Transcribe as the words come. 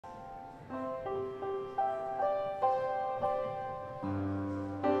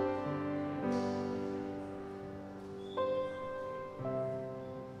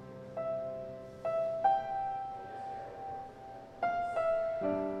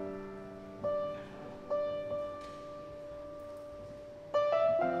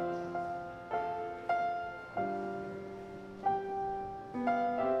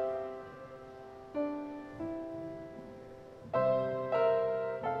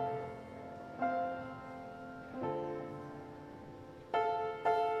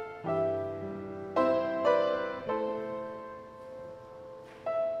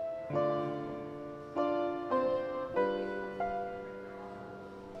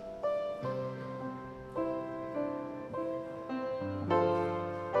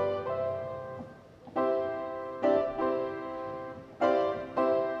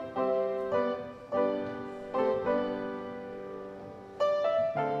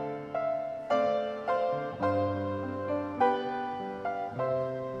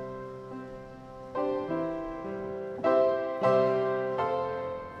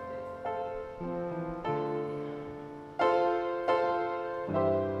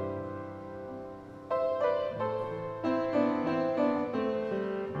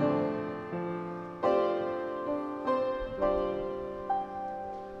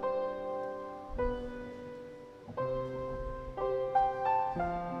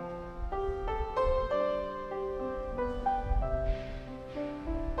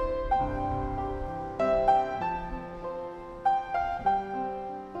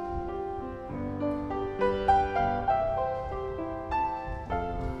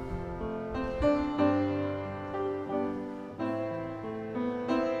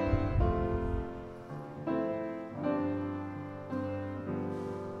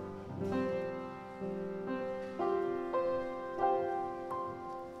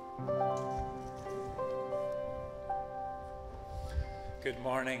Good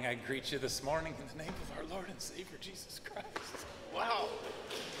morning. I greet you this morning in the name of our Lord and Savior, Jesus Christ. Wow.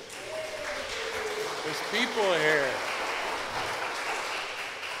 There's people here.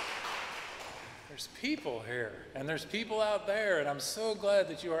 There's people here, and there's people out there, and I'm so glad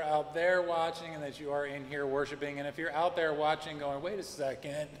that you are out there watching and that you are in here worshiping. And if you're out there watching going, wait a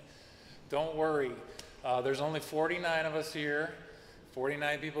second, don't worry. There's only 49 of us here.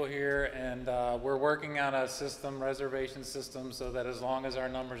 49 people here, and we're working on a reservation system, so that as long as our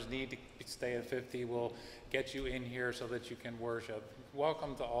numbers need to stay at 50, we'll get you in here so that you can worship.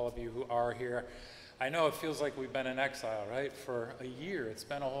 Welcome to all of you who are here. I know it feels like we've been in exile, right, for a year. It's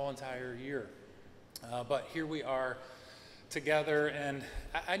been a whole entire year. But here we are together, and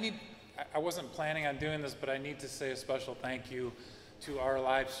I wasn't planning on doing this, but I need to say a special thank you to our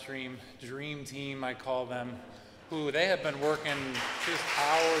live stream dream team, I call them, who they have been working just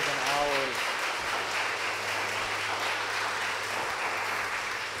hours and hours.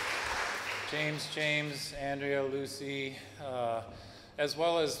 James, Andrea, Lucy, as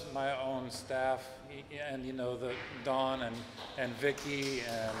well as my own staff, and you know, the Dawn and Vicky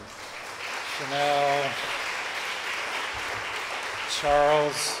and Chanel,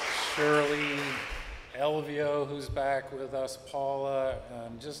 Charles, Shirley, Elvio, who's back with us, Paula,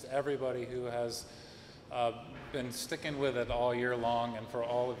 and just everybody who has been sticking with it all year long, and for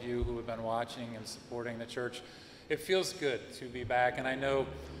all of you who have been watching and supporting the church. It feels good to be back, and I know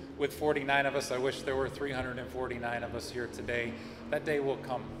with 49 of us, I wish there were 349 of us here today. That day will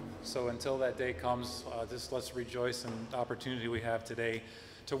come. So until that day comes, just let's rejoice in the opportunity we have today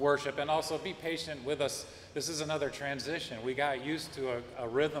to worship, and also be patient with us. This is another transition. We got used to a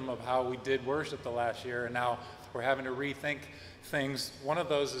rhythm of how we did worship the last year, and now we're having to rethink things. One of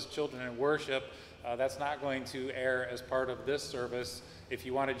those is Children in Worship. That's not going to air as part of this service. If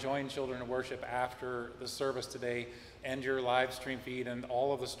you want to join Children in Worship after the service today, end your live stream feed, and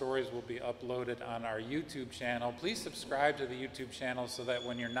all of the stories will be uploaded on our YouTube channel. Please subscribe to the YouTube channel so that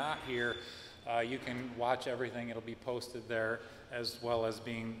when you're not here, you can watch everything. It'll be posted there as well as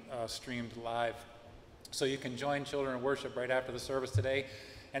being streamed live. So you can join Children in Worship right after the service today.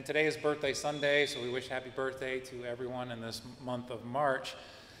 And today is Birthday Sunday, so we wish happy birthday to everyone in this month of March.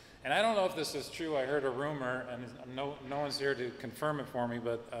 And I don't know if this is true. I heard a rumor, and no one's here to confirm it for me,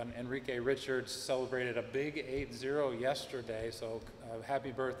 but Enrique Richards celebrated a big 8-0 yesterday, so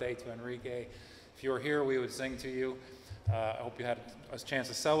happy birthday to Enrique. If you were here, we would sing to you. I hope you had a chance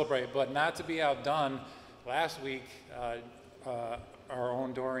to celebrate, but not to be outdone, last week, our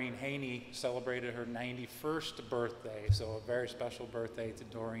own Doreen Haney celebrated her 91st birthday, so a very special birthday to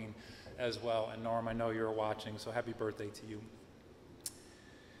Doreen as well. And Norm, I know you're watching, so happy birthday to you.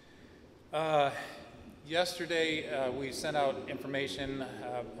 Yesterday, we sent out information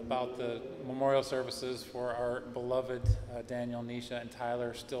about the memorial services for our beloved Daniel, Nisha, and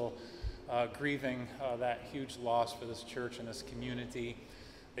Tyler, still grieving that huge loss for this church and this community.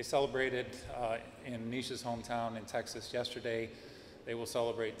 They celebrated in Nisha's hometown in Texas yesterday. They will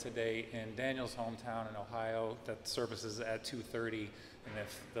celebrate today in Daniel's hometown in Ohio. That service is at 2:30, and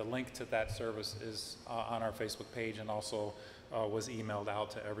if the link to that service is on our Facebook page, and also was emailed out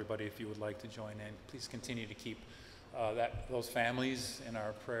to everybody if you would like to join in. Please continue to keep those families in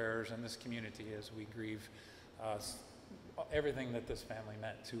our prayers and this community as we grieve everything that this family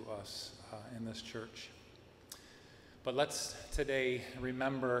meant to us in this church. But let's today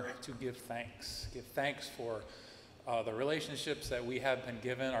remember to give thanks. Give thanks for the relationships that we have been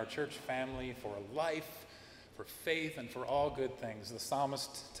given, our church family, for life, for faith, and for all good things. The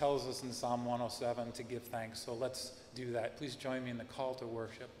psalmist tells us in Psalm 107 to give thanks, so let's do that. Please join me in the call to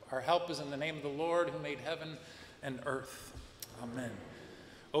worship. Our help is in the name of the Lord who made heaven and earth. Amen.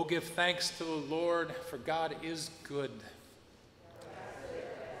 Oh, give thanks to the Lord, for God is good.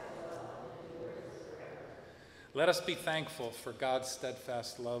 Let us be thankful for God's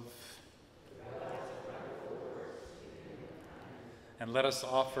steadfast love. And let us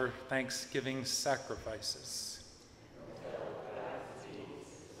offer thanksgiving sacrifices.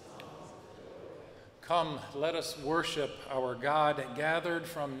 Come, let us worship our God, gathered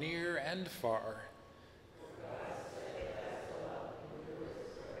from near and far.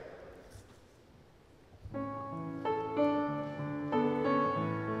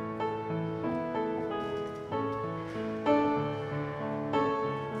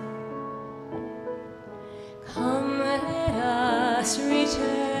 Come, let us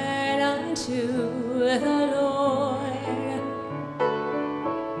return unto the Lord.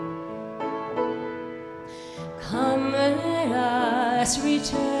 Come, let us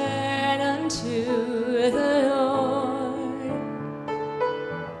return unto the Lord.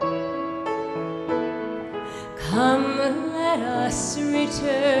 Come, let let us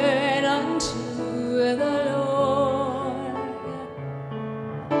return unto the Lord.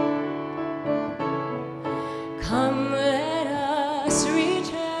 Come, let us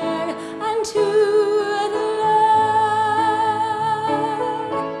return unto the Lord.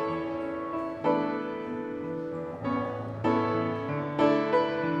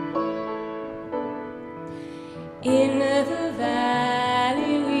 In the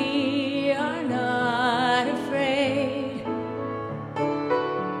valley we are not afraid.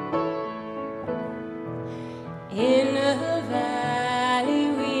 In the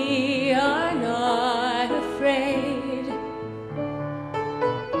valley we are not afraid.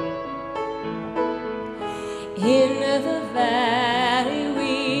 In the valley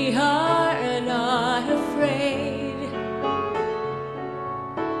we are not afraid.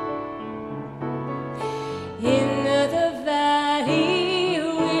 In the valley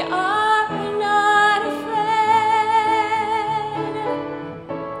we are not afraid.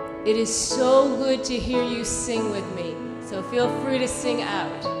 It is so good to hear you sing with me, so feel free to sing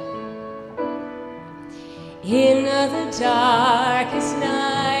out. In the darkest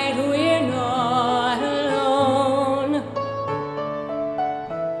night we're not alone.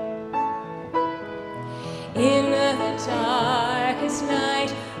 In the darkest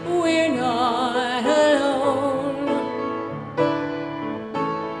night we're not alone.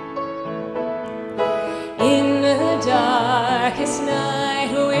 In the darkest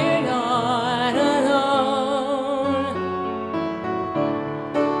night we're not alone.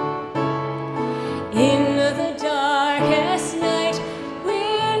 In the darkest night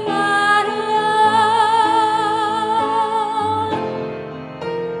we're not alone.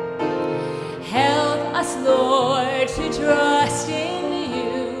 Help us, Lord, to trust in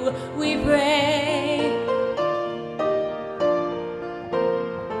you, we pray.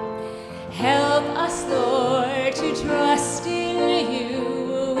 Help us, Lord, to trust in you,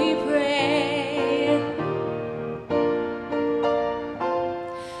 we pray.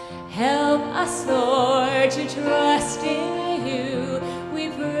 Help us, Lord, to trust in you, we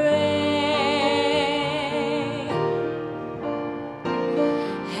pray.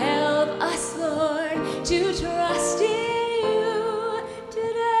 Help us, Lord, to trust in you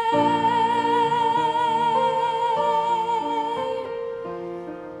today.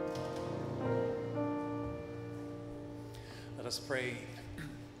 Let us pray.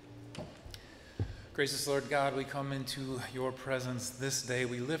 Gracious Lord God, we come into your presence this day.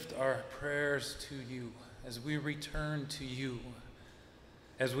 We lift our prayers to you as we return to you,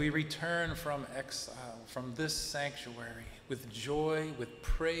 as we return from exile, from this sanctuary. With joy, with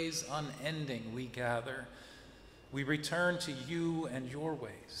praise unending, we gather. We return to you and your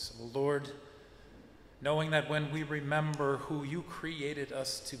ways, O Lord, knowing that when we remember who you created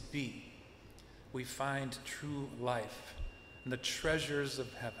us to be, we find true life and the treasures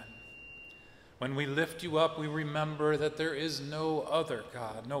of heaven. When we lift you up, we remember that there is no other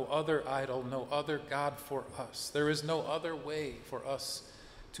God, no other idol, no other God for us. There is no other way for us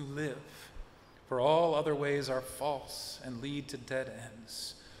to live, for all other ways are false and lead to dead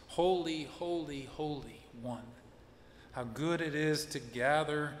ends. Holy, holy, holy one. How good it is to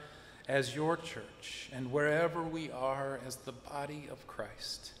gather as your church, and wherever we are as the body of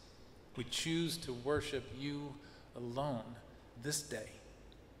Christ, we choose to worship you alone this day.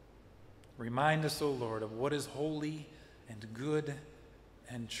 Remind us, O Lord, of what is holy and good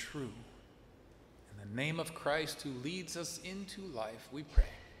and true. In the name of Christ, who leads us into life, we pray.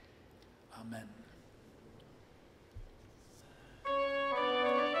 Amen.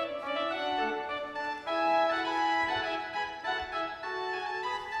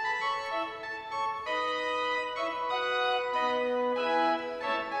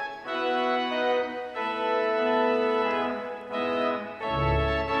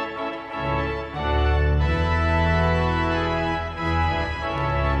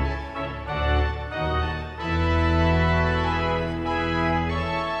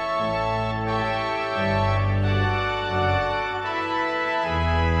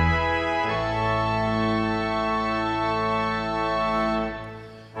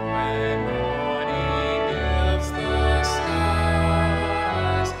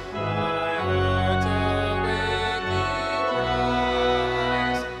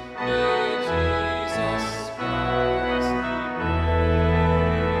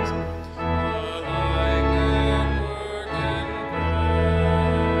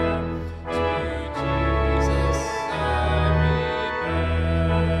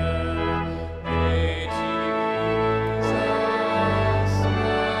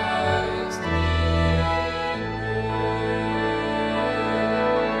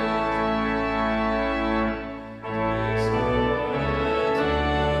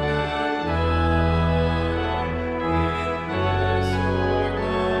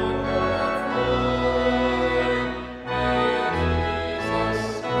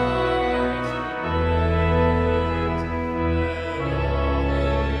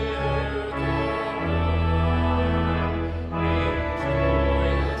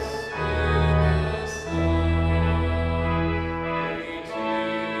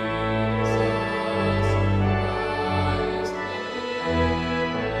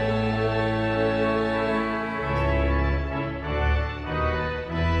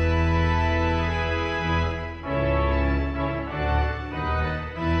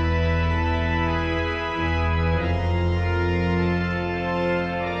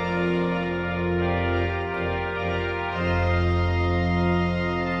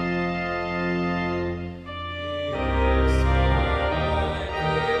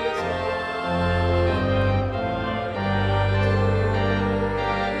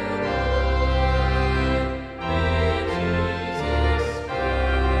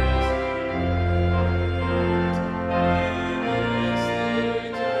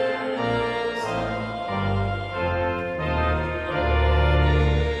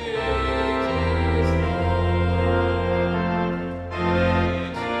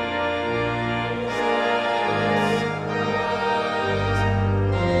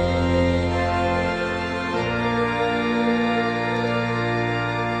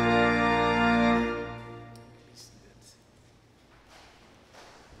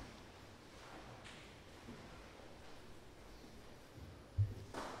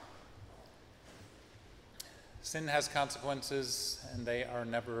 Sin has consequences, and they are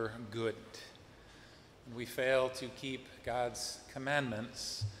never good. When we fail to keep God's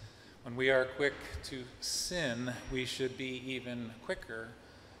commandments, when we are quick to sin, we should be even quicker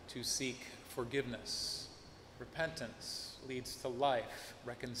to seek forgiveness. Repentance leads to life,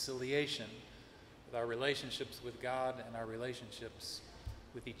 reconciliation with our relationships with God and our relationships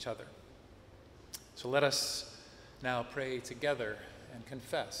with each other. So let us now pray together and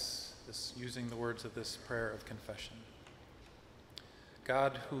confess this, using the words of this prayer of confession.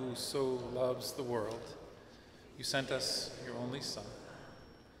 God, who so loves the world, you sent us your only Son,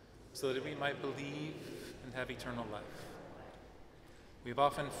 so that we might believe and have eternal life. We have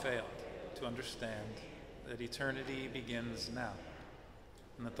often failed to understand that eternity begins now,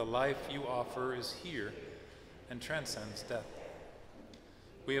 and that the life you offer is here and transcends death.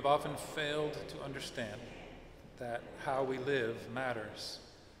 We have often failed to understand that how we live matters,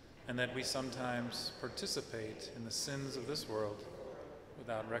 and that we sometimes participate in the sins of this world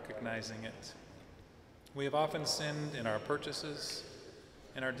without recognizing it. We have often sinned in our purchases,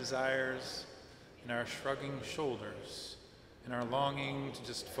 in our desires, in our shrugging shoulders, in our longing to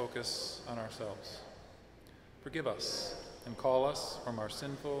just focus on ourselves. Forgive us and call us from our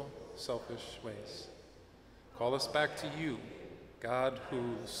sinful, selfish ways. Call us back to you, God, who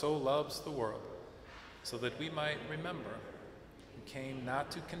so loves the world, so that we might remember you came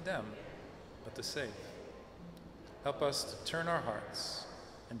not to condemn, but to save. Help us to turn our hearts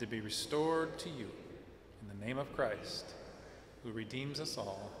and to be restored to you. In the name of Christ, who redeems us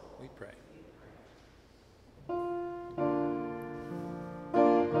all, we pray.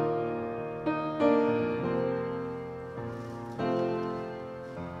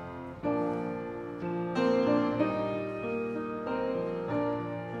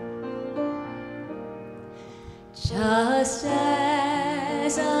 Just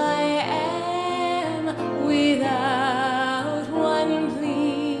as I am, without one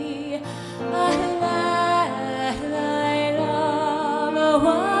plea, but that thy love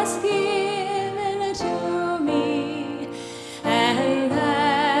was given to me, and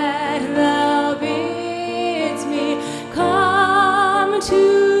that thou bidst me come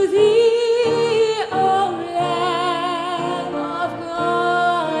to thee, O Lamb of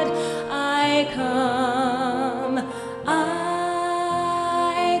God, I come.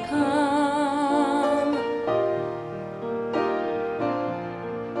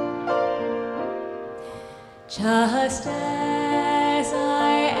 Just as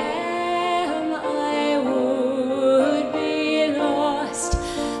I am, I would be lost,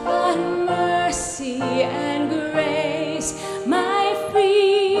 but mercy and grace my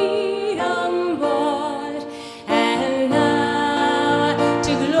freedom bought, and now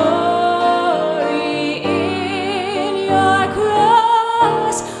to glory in your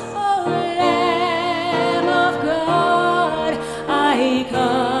cross, O Lamb of God, I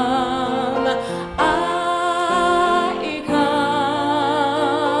come.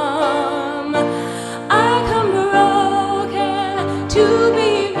 To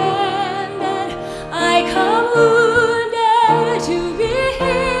be mended, I come wounded to be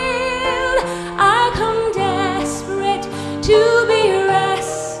healed, I come desperate to be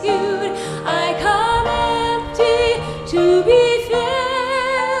rescued, I come empty to be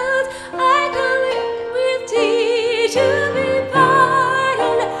filled, I come with thee to be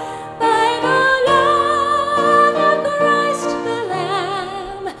pardoned by the love of Christ the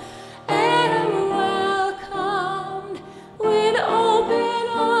Lamb, and am welcomed with open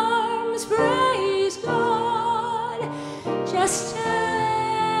arms, praise God, just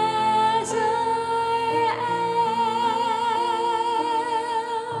as I am.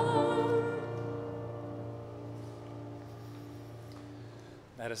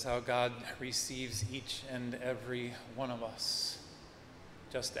 That is how God receives each and every one of us,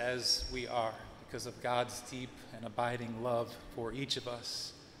 just as we are, because of God's deep and abiding love for each of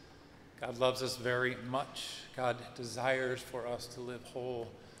us. God loves us very much. God desires for us to live whole,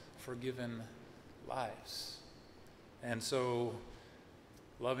 forgiven lives. And so,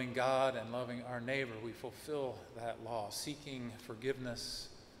 loving God and loving our neighbor, we fulfill that law. Seeking forgiveness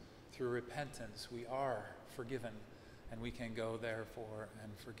through repentance, we are forgiven, and we can go therefore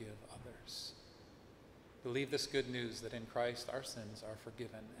and forgive others. Believe this good news that in Christ our sins are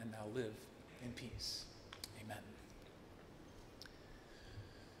forgiven, and now live in peace. Amen.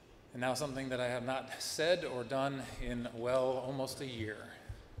 And now something that I have not said or done in, well, almost a year.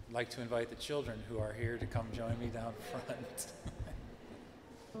 I'd like to invite the children who are here to come join me down front.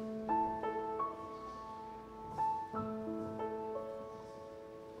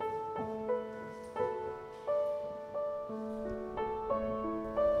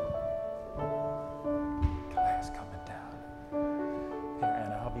 Guys,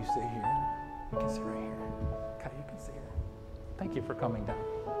 can see right here. Okay, you can see her. Thank you for coming down.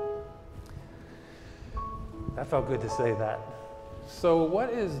 That felt good to say that. So what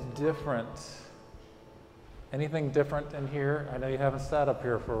is different? Anything different in here? I know you haven't sat up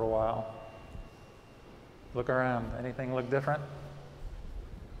here for a while. Look around. Anything look different?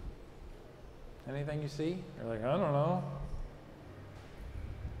 Anything you see? You're like, I don't know.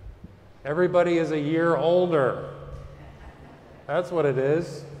 Everybody is a year older. That's what it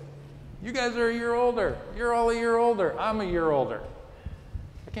is. You guys are a year older. You're all a year older. I'm a year older.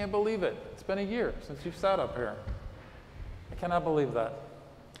 I can't believe it. It's been a year since you've sat up here. I cannot believe that.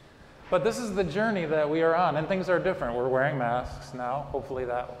 But this is the journey that we are on, and things are different. We're wearing masks now. Hopefully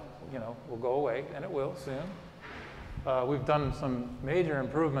that, will go away, and it will soon. We've done some major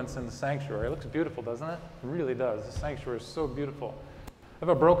improvements in the sanctuary. It looks beautiful, doesn't it? It really does. The sanctuary is so beautiful. I have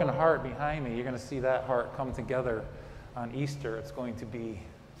a broken heart behind me. You're going to see that heart come together on Easter. It's going to be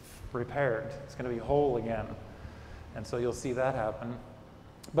repaired. It's going to be whole again. And so you'll see that happen.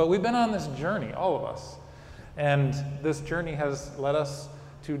 But we've been on this journey, all of us. And this journey has led us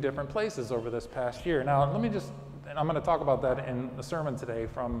to different places over this past year. Now, I'm going to talk about that in the sermon today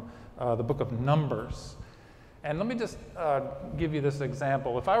from the book of Numbers. And let me just give you this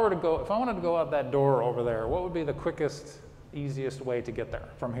example. If I wanted to go out that door over there, what would be the quickest, easiest way to get there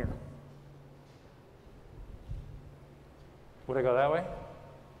from here? Would I go that way?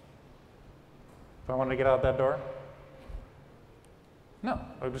 If I wanted to get out that door? No,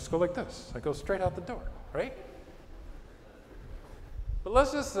 I would just go like this. I go straight out the door, right? But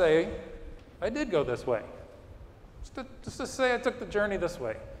let's just say I did go this way. Just to say I took the journey this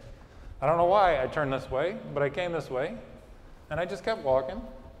way. I don't know why I turned this way, but I came this way, and I just kept walking.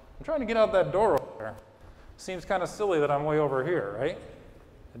 I'm trying to get out that door over there. Seems kind of silly that I'm way over here, right?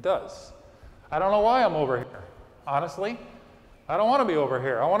 It does. I don't know why I'm over here. Honestly, I don't want to be over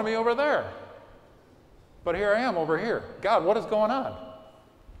here. I want to be over there. But here I am over here. God, what is going on?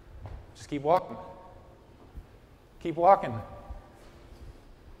 Just keep walking. Keep walking.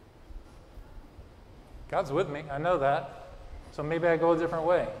 God's with me. I know that. So maybe I go a different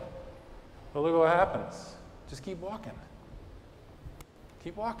way. But look what happens. Just keep walking.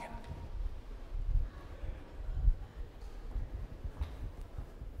 Keep walking.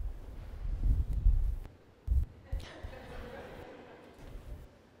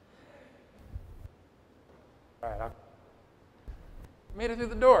 All right, I made it through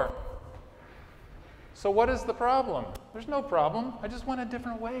the door. So what is the problem? There's no problem. I just went a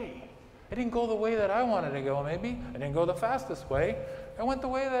different way. I didn't go the way that I wanted to go, maybe. I didn't go the fastest way. I went the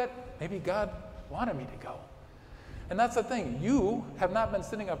way that maybe God wanted me to go. And that's the thing. You have not been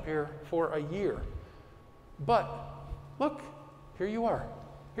sitting up here for a year. But look, here you are.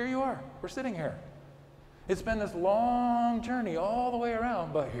 Here you are. We're sitting here. It's been this long journey all the way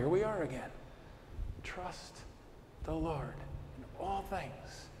around, but here we are again. Trust the Lord in all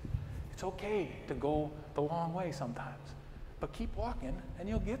things. It's okay to go the long way sometimes, but keep walking and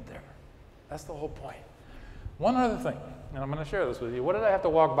you'll get there. That's the whole point. One other thing, and I'm going to share this with you. What did I have to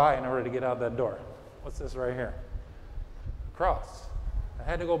walk by in order to get out that door? What's this right here? Cross. I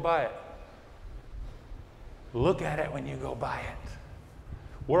had to go by it. Look at it when you go by it.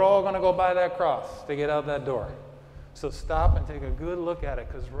 We're all going to go by that cross to get out that door. So stop and take a good look at it,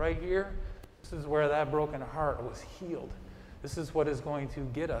 because right here, this is where that broken heart was healed. This is what is going to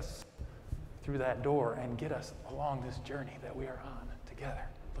get us through that door and get us along this journey that we are on together.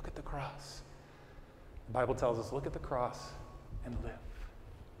 Look at the cross. The Bible tells us, look at the cross and live.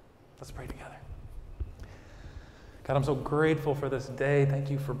 Let's pray together. God, I'm so grateful for this day. Thank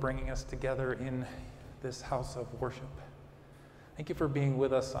you for bringing us together in this house of worship. Thank you for being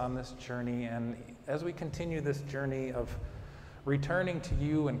with us on this journey. And as we continue this journey of returning to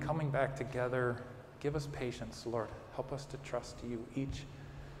you and coming back together, give us patience, Lord. Help us to trust you each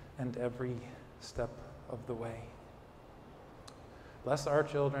and every step of the way. Bless our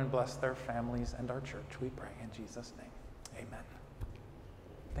children, bless their families and our church, we pray in Jesus' name. Amen.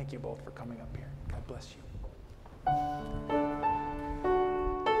 Thank you both for coming up here. God bless you.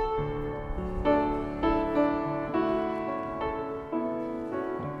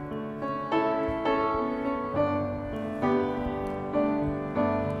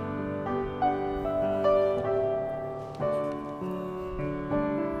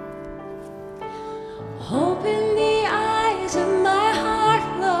 Open the eyes of my heart,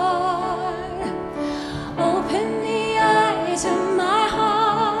 Lord. Open the eyes of my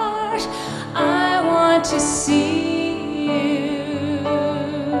heart. I want to see you.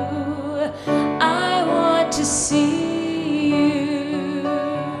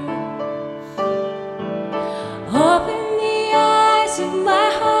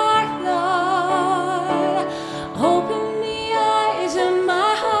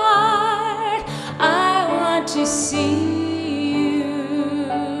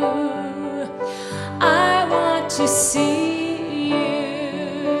 to see you,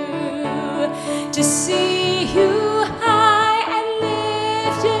 to see you high and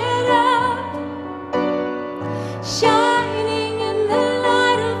lifted up, shining in the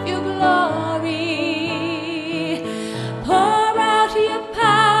light of your glory. Pour out your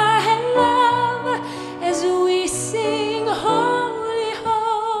power and love as we sing, holy,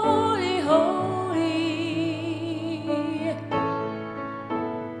 holy, holy.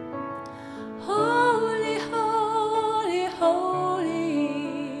 Holy, holy, holy.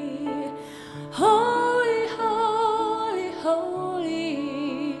 Holy, holy, holy.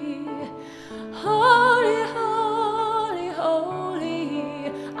 Holy, holy,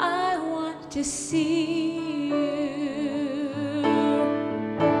 holy. I want to see you.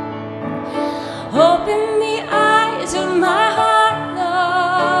 Open the eyes of my heart,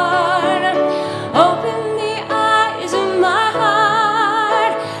 Lord. Open the eyes of my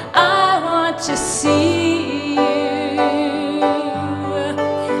heart. I want to see you.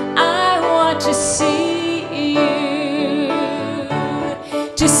 I want to see you.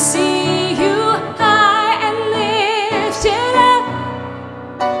 To see you high and lifted up,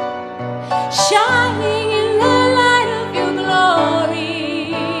 shining in the light of your glory.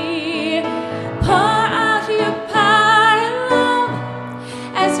 Pour out your power and love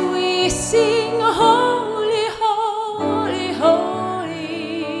as we sing, holy, holy, holy.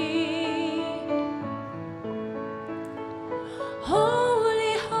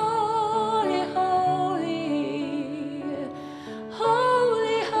 Holy, holy, holy.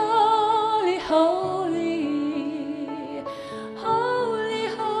 Holy, holy, holy. Holy,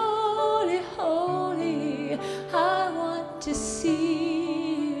 holy, holy. I want to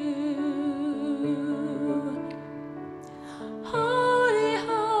see you. Holy,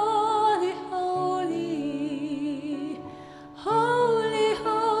 holy, holy. Holy,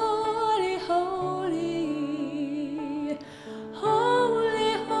 holy, holy.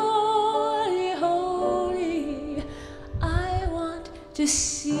 Holy, holy, holy. I want to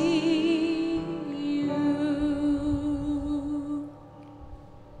see you.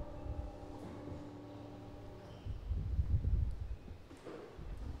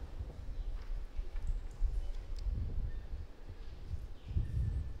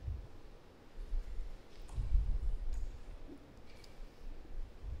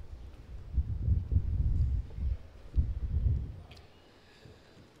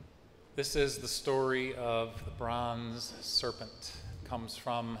 This is the story of the bronze serpent. It comes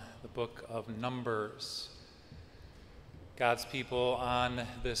from the book of Numbers. God's people on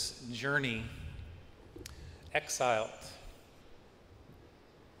this journey, exiled,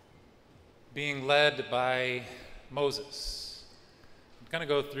 being led by Moses. I'm going to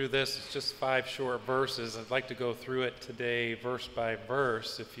go through this. It's just 5 short verses. I'd like to go through it today verse by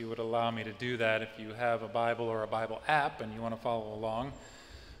verse, if you would allow me to do that. If you have a Bible or a Bible app and you want to follow along,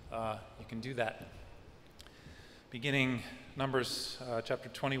 you can do that. Beginning Numbers chapter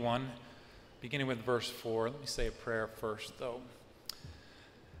 21, beginning with verse 4. Let me say a prayer first, though.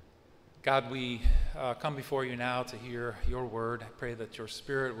 God, we come before you now to hear your word. I pray that your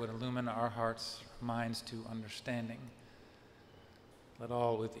Spirit would illumine our hearts, minds to understanding. Let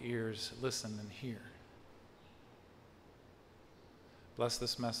all with ears listen and hear. Bless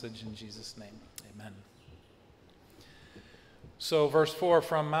this message in Jesus' name. Amen. So verse 4,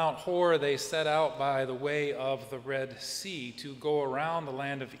 from Mount Hor they set out by the way of the Red Sea to go around the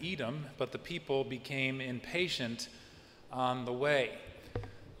land of Edom, but the people became impatient on the way.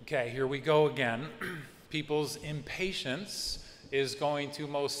 Okay, here we go again. People's impatience is going to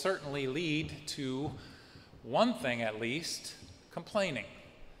most certainly lead to one thing at least, complaining.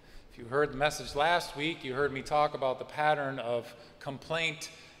 If you heard the message last week, you heard me talk about the pattern of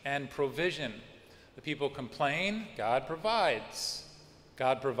complaint and provision. The people complain, God provides.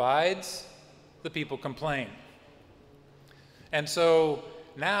 God provides, the people complain. And so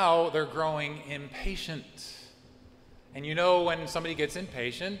now they're growing impatient. And you know when somebody gets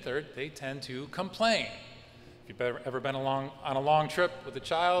impatient, they tend to complain. If you've ever been on a long trip with a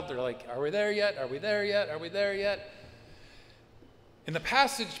child, they're like, are we there yet? Are we there yet? Are we there yet? In the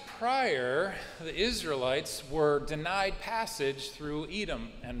passage prior, the Israelites were denied passage through Edom,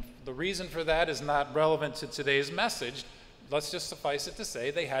 and the reason for that is not relevant to today's message. Let's just suffice it to say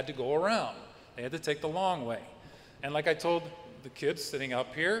they had to go around. They had to take the long way. And like I told the kids sitting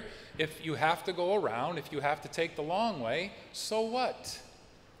up here, if you have to go around, if you have to take the long way, so what?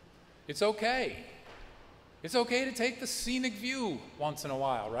 It's okay. It's okay to take the scenic view once in a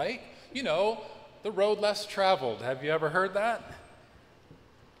while, right? You know, the road less traveled. Have you ever heard that?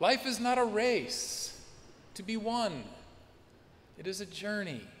 Life is not a race to be won. It is a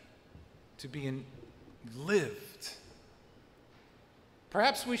journey to be lived.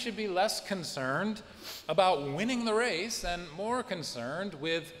 Perhaps we should be less concerned about winning the race and more concerned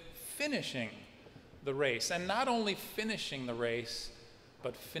with finishing the race. And not only finishing the race,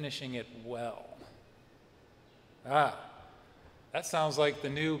 but finishing it well. That sounds like the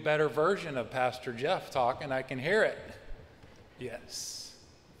new, better version of Pastor Jeff talking. I can hear it. Yes,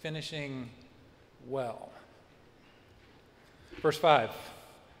 finishing well. Verse 5.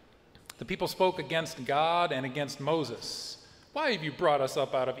 The people spoke against God and against Moses. Why have you brought us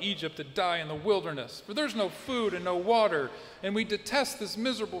up out of Egypt to die in the wilderness? For there's no food and no water, and we detest this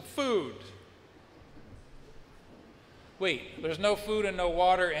miserable food. Wait, there's no food and no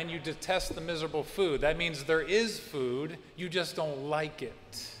water, and you detest the miserable food. That means there is food, you just don't like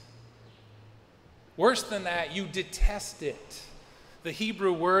it. Worse than that, you detest it. The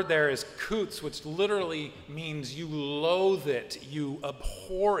Hebrew word there is kutz, which literally means you loathe it, you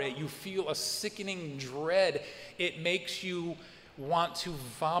abhor it, you feel a sickening dread. It makes you want to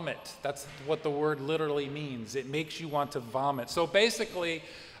vomit. That's what the word literally means. It makes you want to vomit. So basically,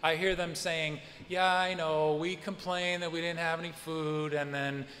 I hear them saying, yeah, I know, we complained that we didn't have any food, and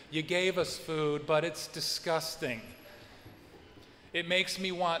then you gave us food, but it's disgusting. It makes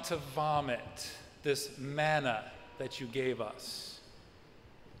me want to vomit, this manna that you gave us.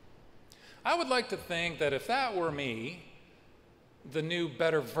 I would like to think that if that were me, the new,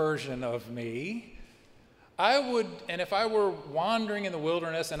 better version of me, and if I were wandering in the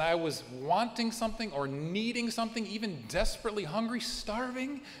wilderness and I was wanting something or needing something, even desperately hungry,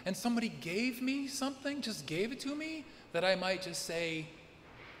 starving, and somebody gave me something, just gave it to me, that I might just say,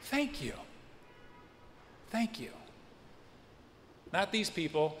 thank you. Thank you. Not these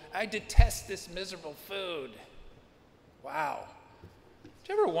people. I detest this miserable food. Wow.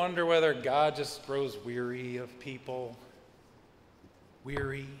 Do you ever wonder whether God just grows weary of people?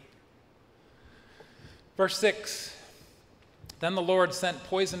 Weary. Verse 6, then the Lord sent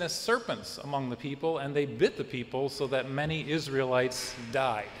poisonous serpents among the people, and they bit the people so that many Israelites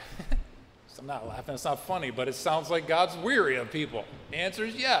died. I'm not laughing, it's not funny, but it sounds like God's weary of people. The answer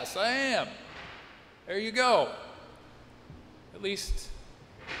is yes, I am. There you go. At least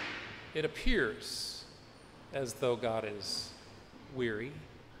it appears as though God is weary.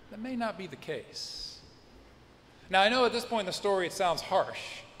 That may not be the case. Now, I know at this point in the story it sounds harsh.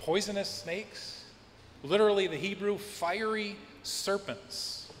 Poisonous snakes? Literally, the Hebrew, fiery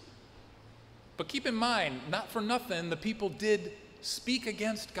serpents. But keep in mind, not for nothing, the people did speak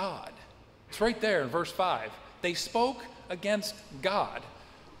against God. It's right there in verse 5. They spoke against God.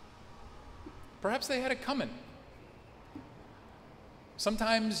 Perhaps they had it coming.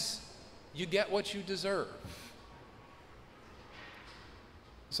 Sometimes you get what you deserve.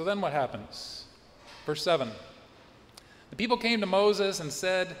 So then what happens? Verse 7. The people came to Moses and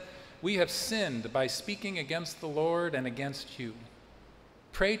said, we have sinned by speaking against the Lord and against you.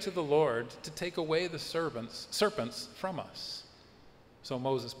 Pray to the Lord to take away the serpents from us. So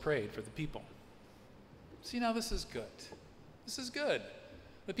Moses prayed for the people. See, now this is good. This is good.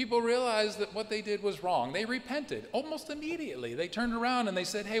 The people realized that what they did was wrong. They repented almost immediately. They turned around and they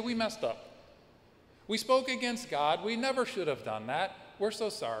said, hey, we messed up. We spoke against God. We never should have done that. We're so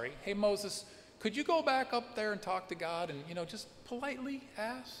sorry. Hey, Moses, could you go back up there and talk to God and, just politely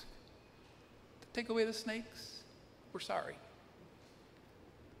ask? Take away the snakes. We're sorry.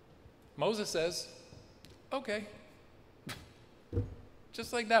 Moses says, okay.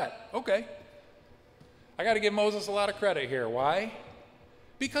 Just like that. Okay. I got to give Moses a lot of credit here. Why?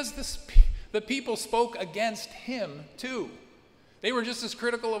 Because the people spoke against him too. They were just as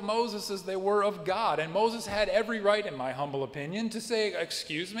critical of Moses as they were of God. And Moses had every right, in my humble opinion, to say,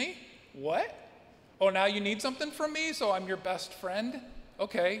 excuse me? What? Oh, now you need something from me, so I'm your best friend?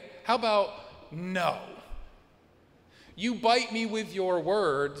 Okay. How about no? You bite me with your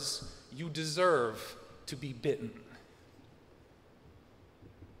words, you deserve to be bitten.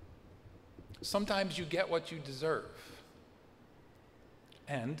 Sometimes you get what you deserve,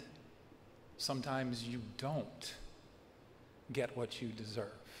 and sometimes you don't get what you deserve.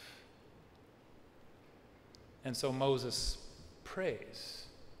 And so Moses prays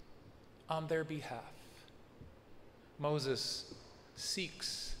on their behalf. Moses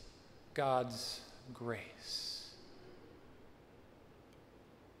seeks God's grace,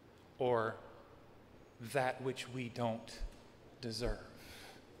 or that which we don't deserve.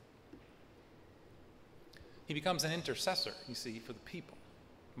 He becomes an intercessor, you see, for the people.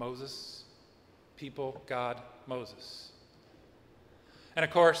 Moses, people, God, Moses. And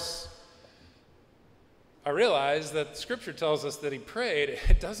of course, I realize that Scripture tells us that he prayed.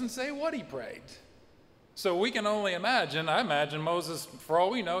 It doesn't say what he prayed. So we can only imagine, I imagine Moses, for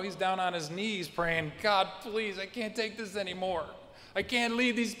all we know, he's down on his knees praying, God, please, I can't take this anymore. I can't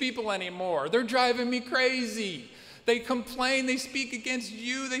lead these people anymore. They're driving me crazy. They complain, they speak against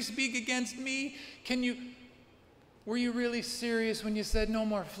you, they speak against me. Were you really serious when you said no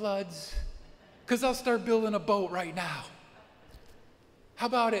more floods? Because I'll start building a boat right now. How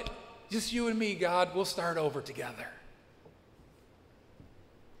about it? Just you and me, God, we'll start over together.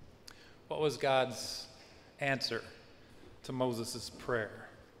 What was God's answer to Moses' prayer?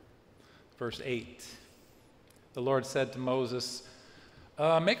 Verse 8. The Lord said to Moses,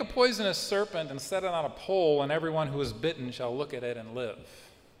 make a poisonous serpent and set it on a pole, and everyone who is bitten shall look at it and live.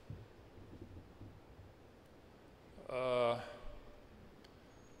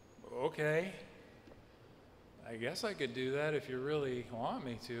 Okay. I guess I could do that if you really want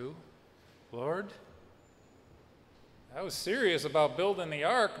me to, Lord. I was serious about building the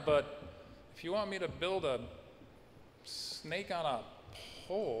ark, but if you want me to build a snake on a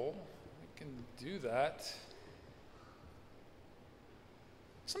pole, I can do that.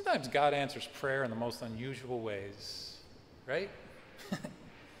 Sometimes God answers prayer in the most unusual ways, right?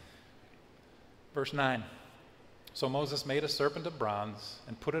 Verse 9. So Moses made a serpent of bronze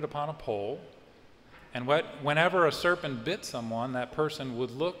and put it upon a pole, and whenever a serpent bit someone, that person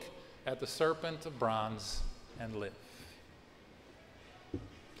would look at the serpent of bronze and live.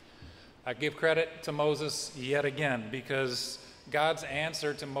 I give credit to Moses yet again, because God's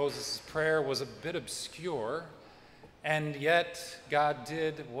answer to Moses' prayer was a bit obscure, and yet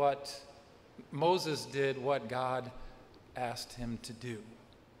Moses did what God asked him to do.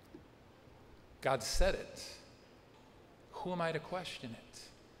 God said it. Who am I to question it?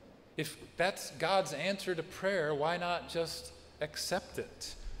 If that's God's answer to prayer, why not just accept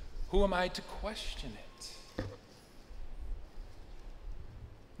it? Who am I to question it?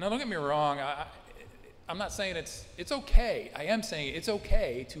 Now, don't get me wrong. I'm not saying it's okay. I am saying it's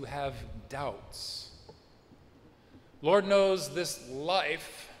okay to have doubts. Lord knows this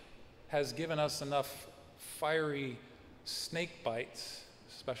life has given us enough fiery snake bites,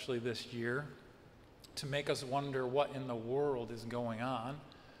 especially this year, to make us wonder what in the world is going on.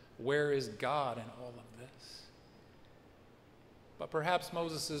 Where is God in all of this? But perhaps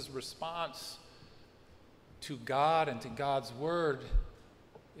Moses' response to God and to God's word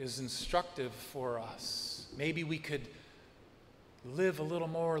is instructive for us. Maybe we could live a little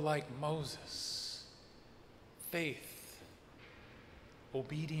more like Moses. Faith,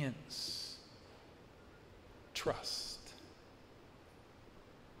 obedience, trust.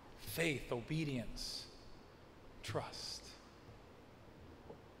 Faith, obedience, trust.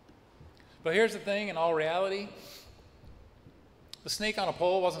 But here's the thing, in all reality, the snake on a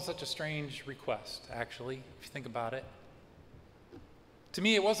pole wasn't such a strange request, actually, if you think about it. To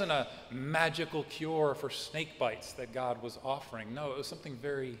me, it wasn't a magical cure for snake bites that God was offering. No, it was something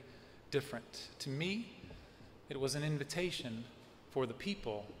very different. To me, it was an invitation for the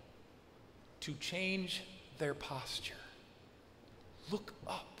people to change their posture. Look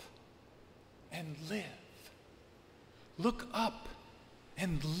up and live. Look up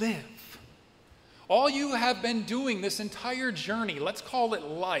and live. All you have been doing this entire journey, let's call it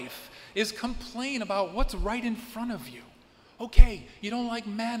life, is complain about what's right in front of you. Okay, you don't like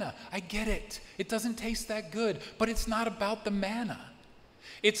manna. I get it. It doesn't taste that good, but it's not about the manna.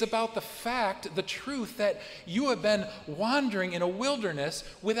 It's about the fact, the truth that you have been wandering in a wilderness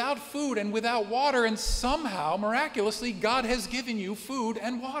without food and without water, and somehow, miraculously, God has given you food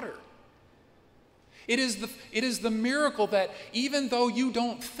and water. It is the miracle that even though you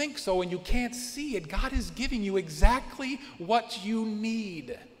don't think so and you can't see it, God is giving you exactly what you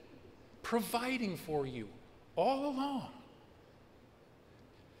need, providing for you all along.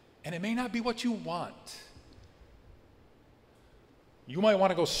 And it may not be what you want. You might want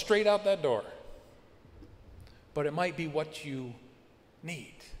to go straight out that door, but it might be what you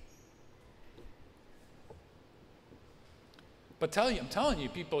need. But I'm telling you,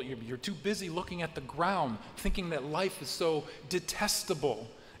 people, you're too busy looking at the ground, thinking that life is so detestable,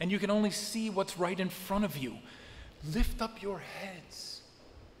 and you can only see what's right in front of you. Lift up your heads.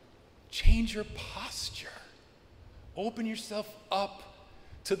 Change your posture. Open yourself up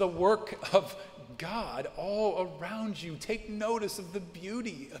to the work of God all around you. Take notice of the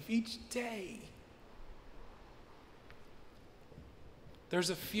beauty of each day.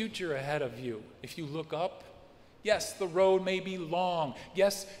 There's a future ahead of you if you look up. Yes, the road may be long.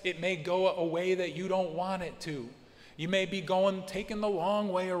 Yes, it may go a way that you don't want it to. You may be taking the long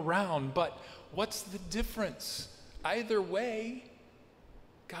way around, but what's the difference? Either way,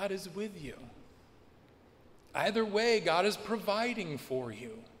 God is with you. Either way, God is providing for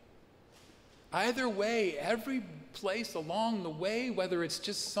you. Either way, every place along the way, whether it's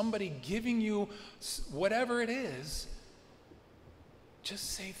just somebody giving you whatever it is,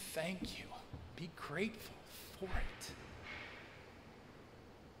 just say thank you. Be grateful for it.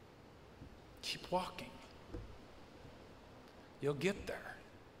 Keep walking. You'll get there.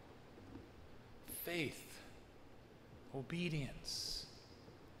 Faith, obedience,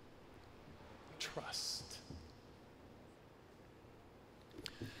 trust.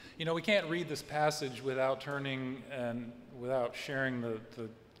 You know, we can't read this passage without turning and without sharing the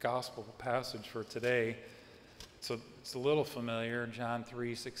gospel passage for today. So it's a little familiar, John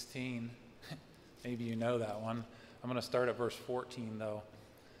 3:16. Maybe you know that one. I'm going to start at verse 14, though.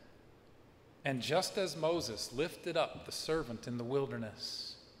 And just as Moses lifted up the servant in the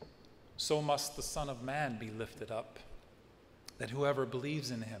wilderness, so must the Son of Man be lifted up, that whoever believes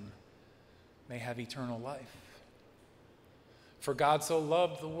in him may have eternal life. For God so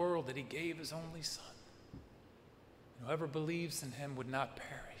loved the world that he gave his only Son. Whoever believes in him would not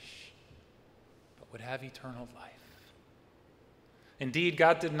perish, but would have eternal life. Indeed,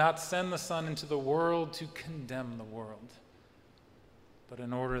 God did not send the Son into the world to condemn the world, but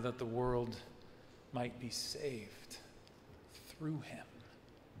in order that the world might be saved through him.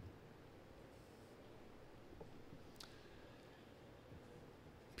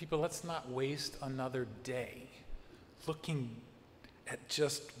 People, let's not waste another day looking at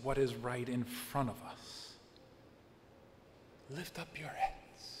just what is right in front of us. Lift up your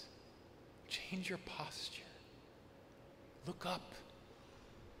heads. Change your posture. Look up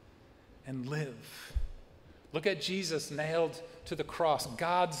and live. Look at Jesus nailed to the cross.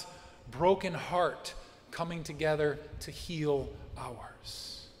 God's broken heart coming together to heal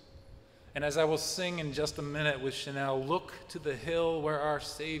ours. And as I will sing in just a minute with Chanel, look to the hill where our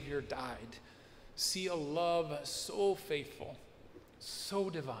Savior died. See a love so faithful, so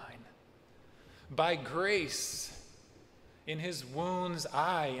divine. By grace, in his wounds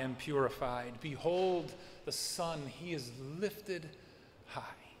I am purified. Behold the Son, he is lifted high.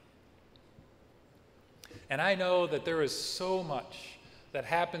 And I know that there is so much that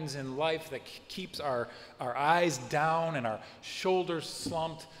happens in life that keeps our eyes down and our shoulders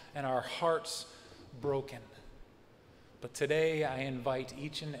slumped and our hearts broken. But today I invite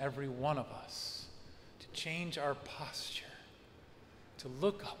each and every one of us to change our posture, to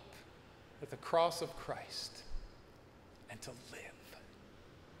look up at the cross of Christ and to live.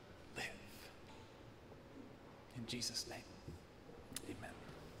 Live. In Jesus' name, amen.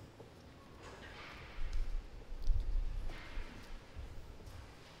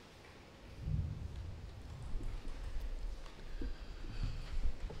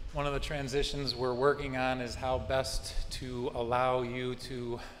 One of the transitions we're working on is how best to allow you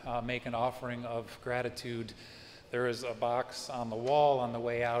to make an offering of gratitude. There is a box on the wall on the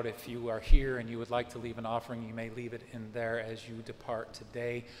way out. If you are here and you would like to leave an offering, you may leave it in there as you depart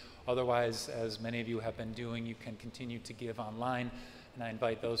today. Otherwise, as many of you have been doing, you can continue to give online. And I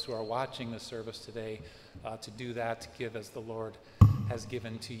invite those who are watching the service today to do that, to give as the Lord has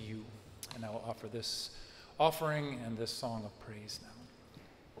given to you. And I will offer this offering and this song of praise now.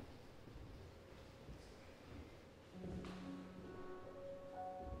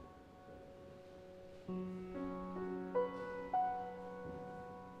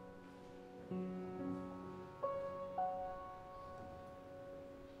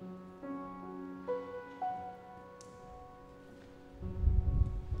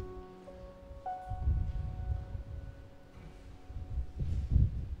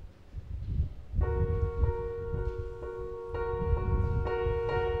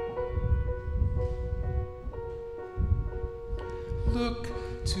 Look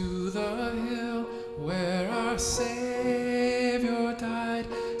to the hill where our Savior died.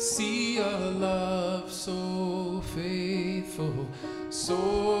 See a love so faithful,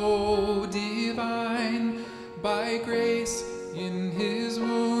 so divine. By grace in his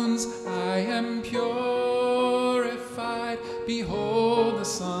wounds I am purified. Behold the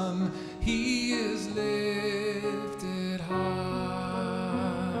Son, he is lifted high.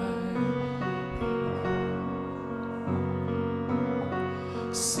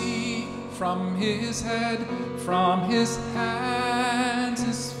 See from his head, from his hands,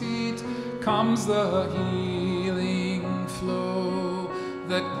 his feet, comes the healing flow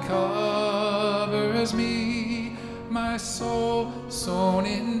that covers me. My soul, sown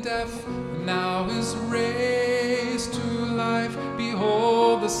in death, now is raised to life.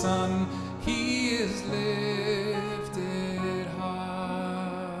 Behold the Son, he is lifted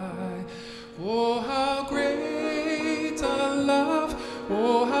high. Oh, how great a love!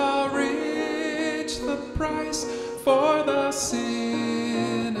 Oh, how rich the price for the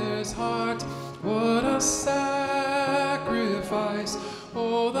sinner's heart.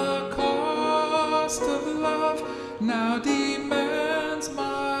 the cost of love now demands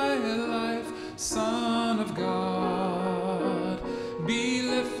my life. Son of God, be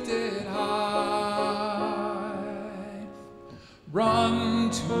lifted high. Run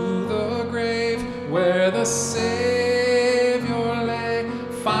to the grave where the Savior lay.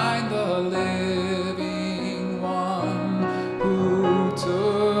 Find the living one who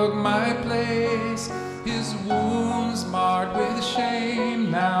took my place. His wounds marked with shame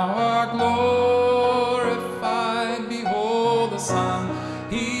now are glorified. Behold the Son,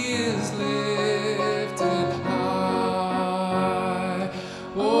 he is lifted high.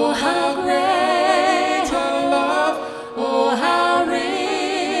 Oh, how great a love, oh, how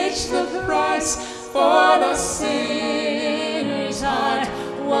rich the price for the sinner's heart.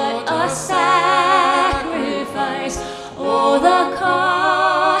 What a sacrifice, oh, the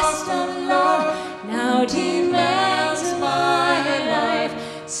cost of love now demands my life.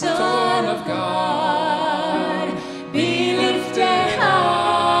 Son of God, be lifted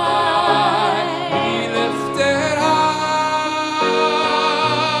high, be lifted high.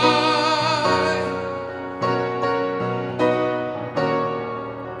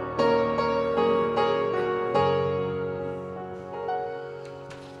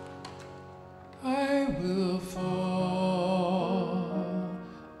 I will fall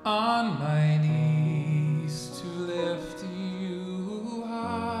on my knees to lift you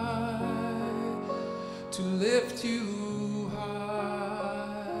high, to lift you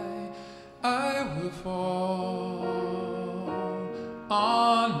high. I will fall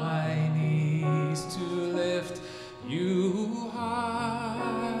on my knees to lift you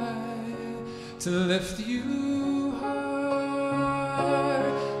high, to lift you high.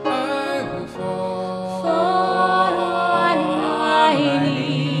 I will fall on my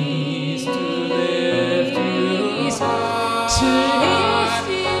knees to lift you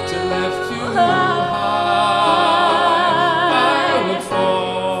high, to lift you high. I will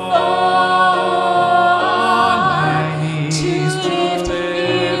fall on my knees to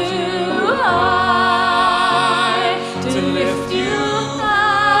lift you high, to lift you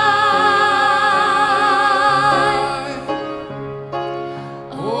high.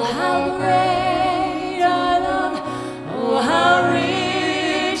 Oh, how great our love, oh, how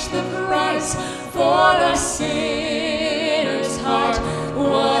rich the price for the sinner's heart.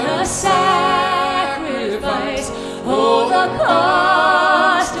 What a sacrifice, oh, the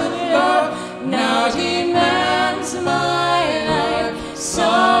cost of love now demands my life.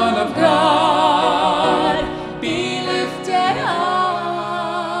 Son of God, be lifted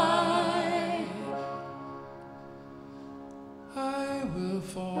high. I will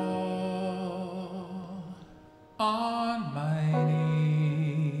fall on my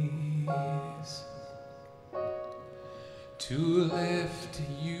knees to lift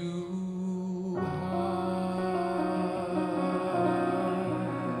you high,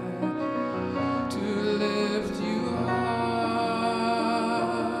 to lift you high,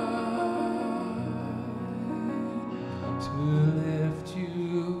 to lift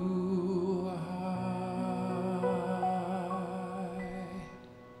you high.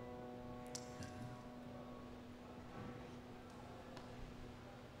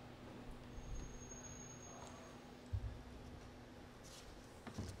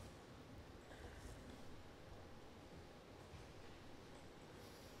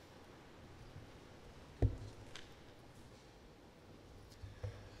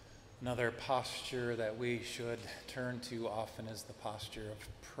 Another posture that we should turn to often is the posture of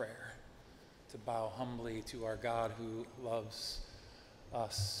prayer, to bow humbly to our God who loves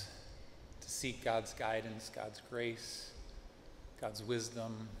us, to seek God's guidance, God's grace, God's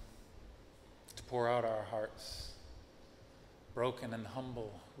wisdom, to pour out our hearts. Broken and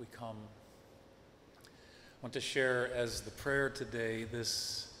humble we come. I want to share as the prayer today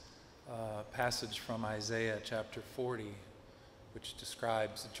this passage from Isaiah chapter 40, which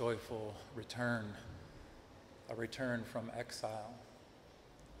describes a joyful return, a return from exile.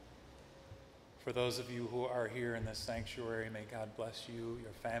 For those of you who are here in this sanctuary, may God bless you,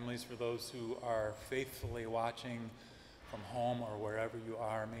 your families. For those who are faithfully watching from home or wherever you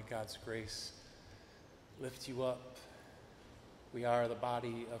are, may God's grace lift you up. We are the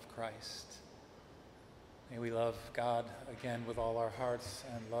body of Christ. May we love God again with all our hearts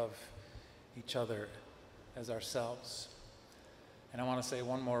and love each other as ourselves. And I want to say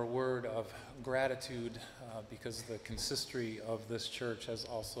one more word of gratitude because the consistory of this church has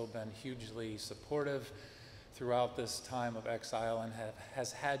also been hugely supportive throughout this time of exile and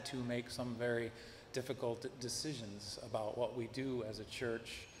has had to make some very difficult decisions about what we do as a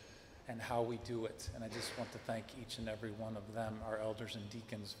church and how we do it. And I just want to thank each and every one of them, our elders and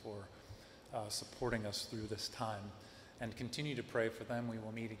deacons, for supporting us through this time. And continue to pray for them. We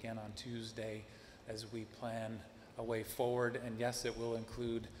will meet again on Tuesday as we plan a way forward. And yes, it will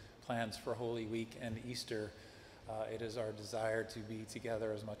include plans for Holy Week and Easter. It is our desire to be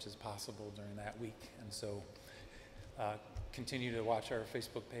together as much as possible during that week. And so continue to watch our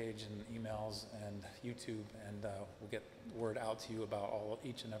Facebook page and emails and YouTube, and we'll get word out to you about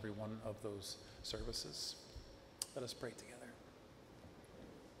each and every one of those services. Let us pray together.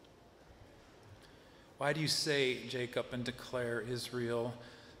 Why do you say, Jacob, and declare, Israel,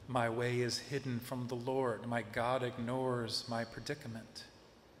 my way is hidden from the Lord, my God ignores my predicament?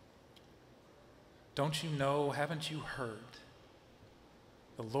 Don't you know, haven't you heard?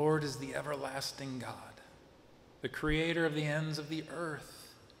 The Lord is the everlasting God, the creator of the ends of the earth.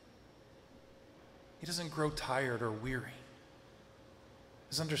 He doesn't grow tired or weary.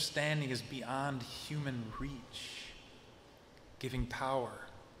 His understanding is beyond human reach, giving power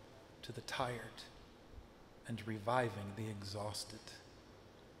to the tired and reviving the exhausted.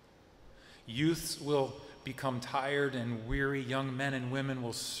 Youths will become tired and weary. Young men and women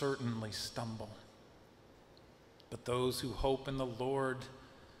will certainly stumble. But those who hope in the Lord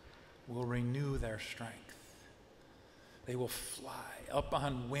will renew their strength. They will fly up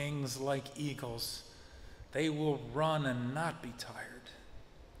on wings like eagles. They will run and not be tired.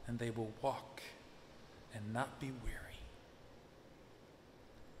 And they will walk and not be weary.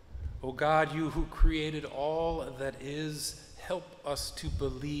 O God, you who created all that is, help us to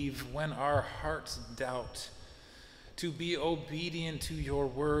believe when our hearts doubt, to be obedient to your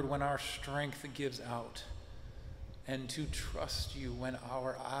word when our strength gives out, and to trust you when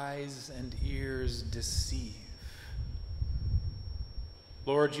our eyes and ears deceive.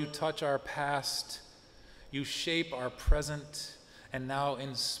 Lord, you touch our past, you shape our present, and now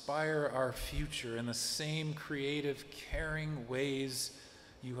inspire our future in the same creative, caring ways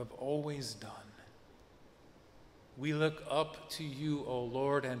you have always done. We look up to you, O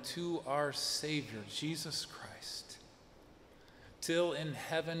Lord, and to our Savior, Jesus Christ. Till in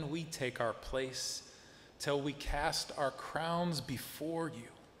heaven we take our place, till we cast our crowns before you,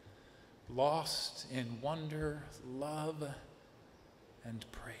 lost in wonder, love, and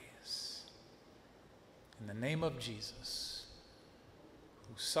praise. In the name of Jesus,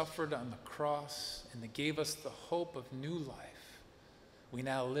 who suffered on the cross and gave us the hope of new life, we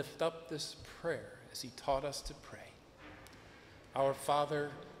now lift up this prayer as he taught us to pray. Our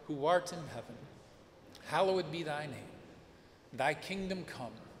Father, who art in heaven, hallowed be thy name. Thy kingdom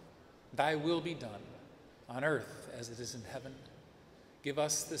come, thy will be done, on earth as it is in heaven. Give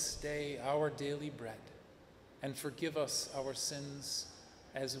us this day our daily bread, and forgive us our sins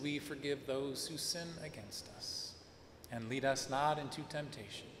as we forgive those who sin against us. And lead us not into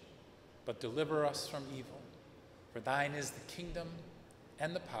temptation, but deliver us from evil. For thine is the kingdom,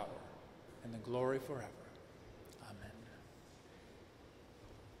 and the power, and the glory forever.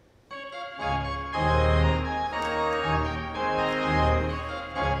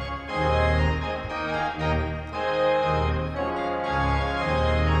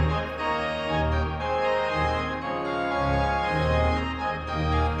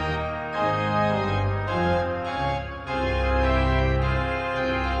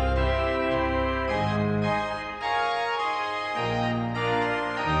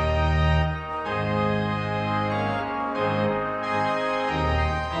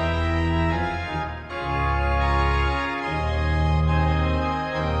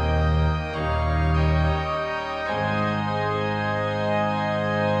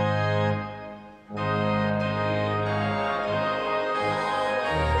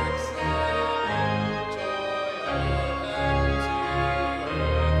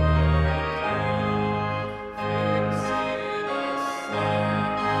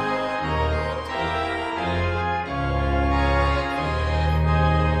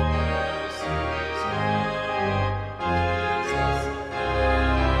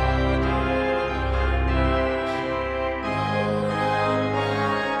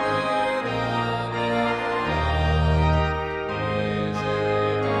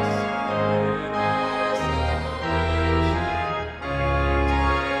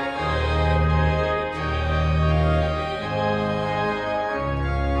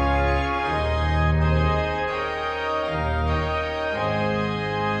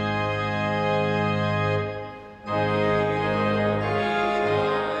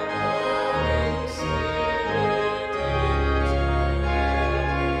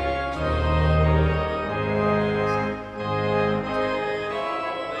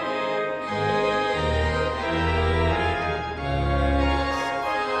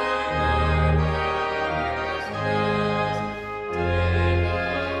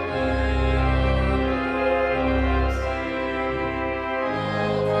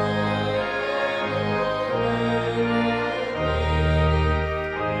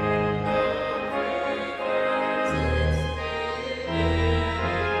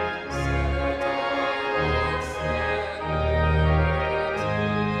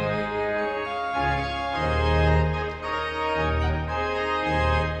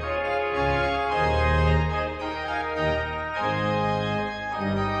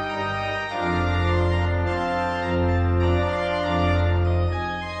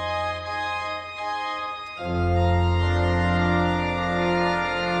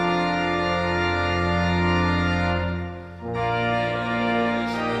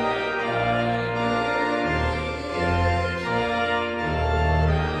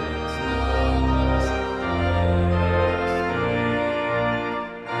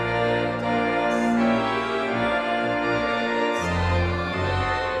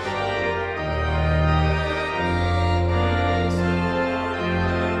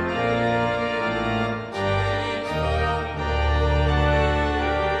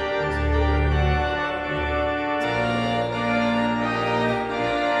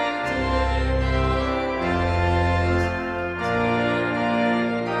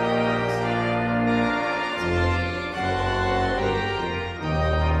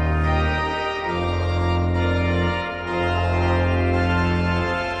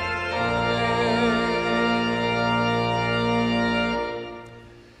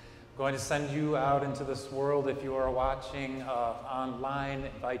 going to send you out into this world. If you are watching online,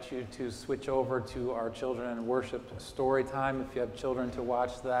 I invite you to switch over to our Children in Worship story time if you have children to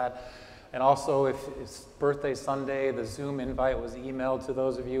watch that. And also, if it's birthday Sunday, the Zoom invite was emailed to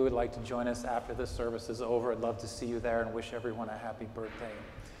those of you who would like to join us after the service is over. I'd love to see you there and wish everyone a happy birthday.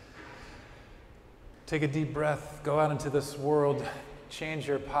 Take a deep breath, go out into this world, change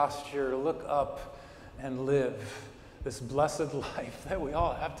your posture, look up, and live this blessed life that we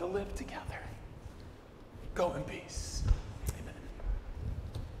all have to live together. Go in peace.